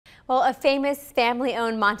Well, a famous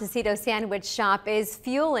family-owned Montecito sandwich shop is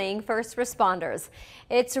fueling first responders.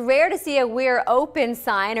 It's rare to see a "We're open"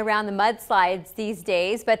 sign around the mudslides these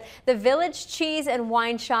days, but the Village Cheese and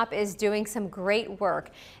Wine Shop is doing some great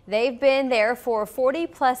work. They've been there for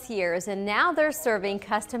 40+ years, and now they're serving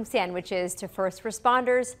custom sandwiches to first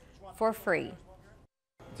responders for free.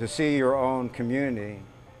 To see your own community,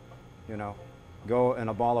 go in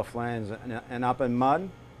a ball of flames and up in mud,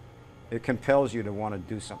 it compels you to want to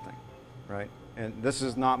do something, right? And this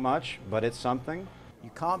is not much, but it's something. You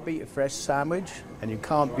can't beat a fresh sandwich, and you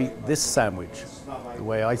can't beat this sandwich, the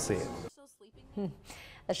way I see it.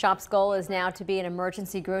 The shop's goal is now to be an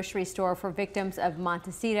emergency grocery store for victims of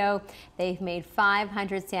Montecito. They've made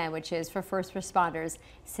 500 sandwiches for first responders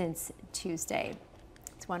since Tuesday.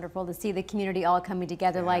 It's wonderful to see the community all coming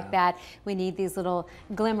together like that. We need these little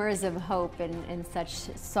glimmers of hope in such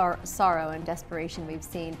sorrow and desperation we've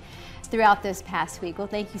seen throughout this past week. Well,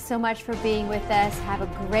 thank you so much for being with us. Have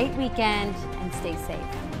a great weekend and stay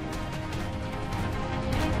safe.